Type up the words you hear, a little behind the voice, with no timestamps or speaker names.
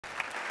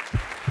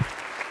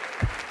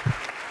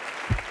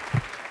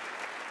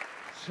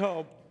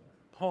So,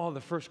 Paul,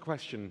 the first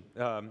question,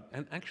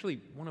 and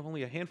actually one of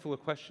only a handful of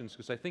questions,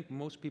 because I think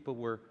most people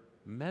were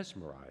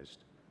mesmerized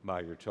by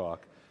your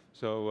talk.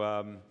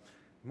 So,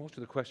 most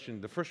of the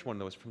question, the first one,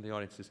 though, is from the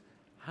audience, is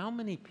how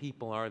many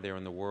people are there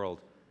in the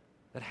world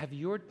that have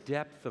your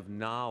depth of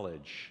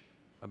knowledge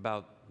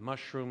about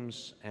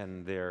mushrooms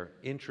and their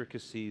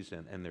intricacies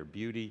and their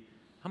beauty?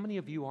 How many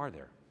of you are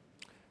there?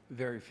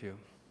 Very few.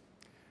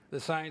 The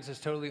science is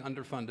totally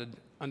underfunded,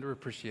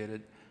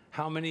 underappreciated.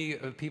 How many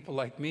people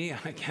like me,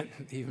 I can't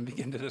even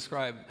begin to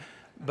describe,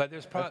 but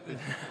there's probably...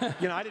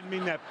 You know, I didn't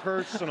mean that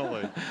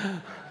personally.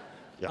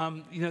 Yeah.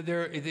 You know,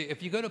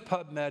 if you go to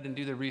PubMed and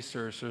do the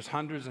research, there's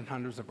hundreds and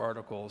hundreds of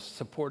articles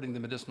supporting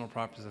the medicinal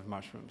properties of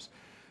mushrooms.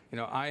 You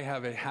know, I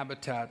have a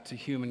habitat to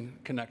human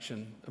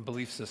connection, a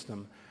belief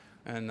system,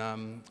 and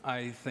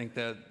I think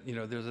that, you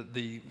know,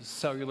 the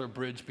cellular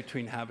bridge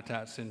between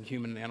habitats and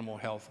human and animal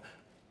health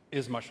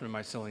is mushroom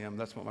mycelium.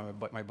 That's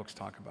what my books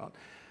talk about.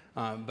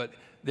 But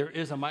there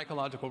is a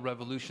mycological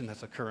revolution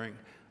that's occurring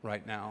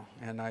right now,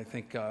 and I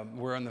think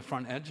we're on the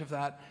front edge of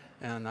that,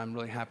 and I'm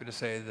really happy to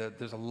say that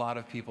there's a lot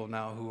of people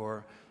now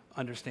who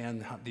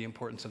understand the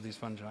importance of these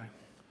fungi.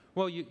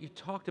 Well, you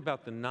talked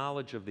about the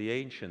knowledge of the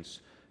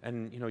ancients,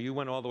 and you know, you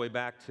went all the way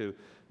back to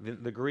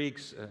the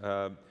Greeks,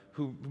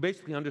 who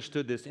basically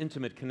understood this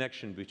intimate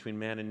connection between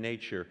man and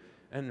nature.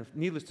 And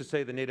needless to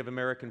say, the Native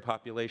American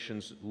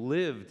populations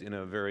lived in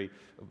a very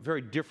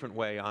different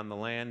way on the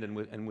land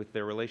and with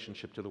their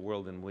relationship to the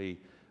world than we.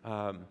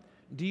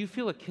 Do you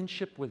feel a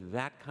kinship with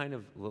that kind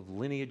of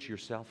lineage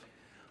yourself?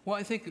 Well,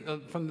 I think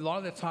from a lot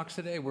of the talks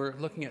today, we're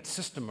looking at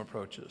system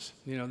approaches.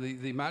 You know,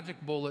 the magic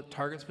bullet,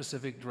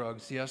 target-specific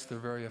drugs, yes, they're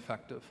very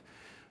effective.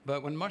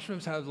 But when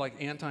mushrooms have like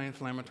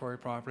anti-inflammatory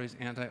properties,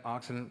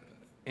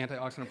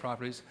 antioxidant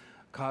properties,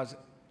 cause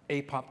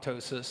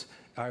apoptosis,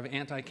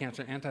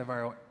 anti-cancer,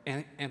 antiviral,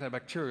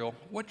 antibacterial,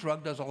 what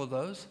drug does all of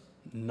those?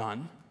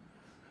 None.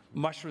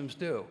 Mushrooms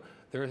do.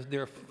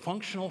 They're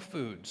functional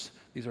foods.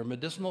 These are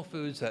medicinal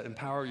foods that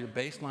empower your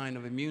baseline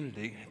of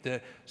immunity.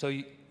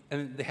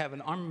 And they have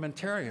an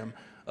armamentarium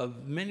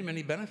of many,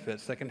 many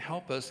benefits that can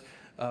help us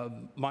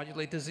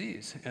modulate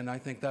disease. And I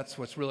think that's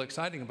what's really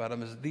exciting about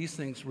them, is these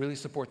things really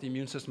support the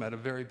immune system at a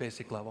very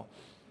basic level.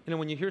 You know,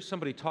 when you hear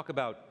somebody talk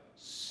about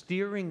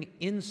steering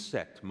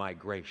insect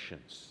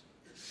migrations,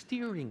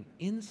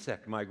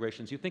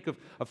 you think of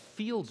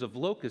fields of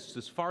locusts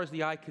as far as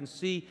the eye can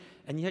see,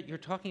 and yet you're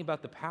talking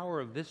about the power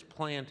of this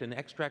plant and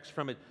extracts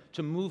from it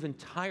to move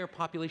entire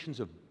populations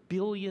of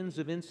billions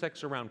of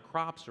insects around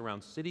crops,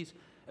 around cities.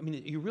 I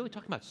mean, you're really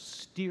talking about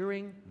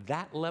steering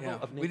that level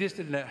of nature? We just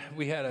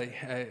we had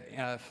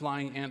a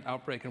flying ant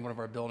outbreak in one of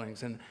our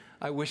buildings, and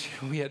I wish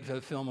we had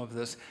a film of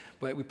this,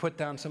 but we put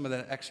down some of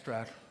that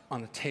extract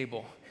on a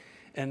table.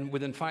 And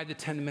within 5 to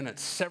 10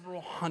 minutes,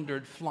 several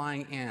hundred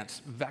flying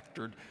ants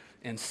vectored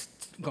and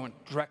going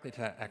directly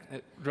to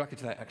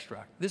that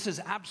extract. This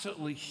is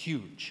absolutely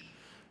huge.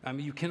 I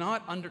mean, you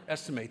cannot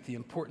underestimate the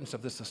importance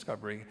of this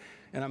discovery.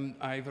 And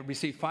I've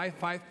received five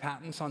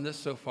patents on this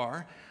so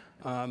far.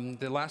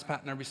 The last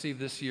patent I received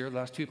this year, the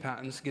last 2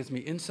 patents, gives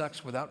me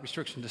insects without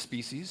restriction to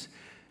species.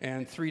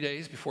 And 3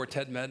 days before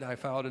TEDMED, I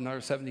filed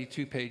another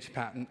 72-page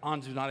patent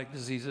on zoonotic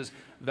diseases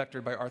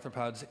vectored by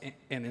arthropods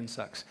and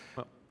insects.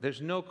 Well, there's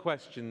no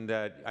question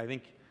that I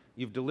think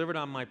you've delivered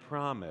on my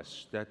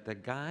promise that the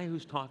guy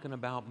who's talking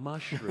about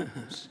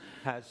mushrooms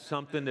has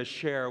something to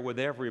share with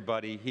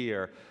everybody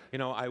here. You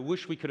know, I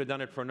wish we could have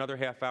done it for another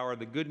half hour.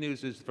 The good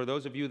news is for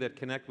those of you that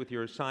connect with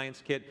your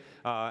science kit,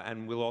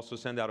 and we'll also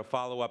send out a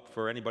follow-up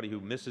for anybody who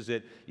misses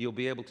it, you'll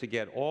be able to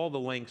get all the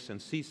links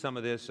and see some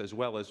of this as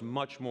well as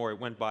much more. It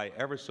went by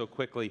ever so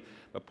quickly.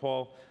 But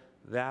Paul,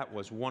 that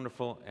was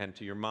wonderful. And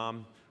to your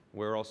mom,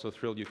 we're also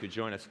thrilled you could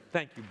join us.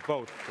 Thank you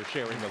both for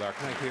sharing with our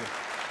community.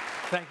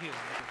 Thank you.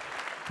 Thank you.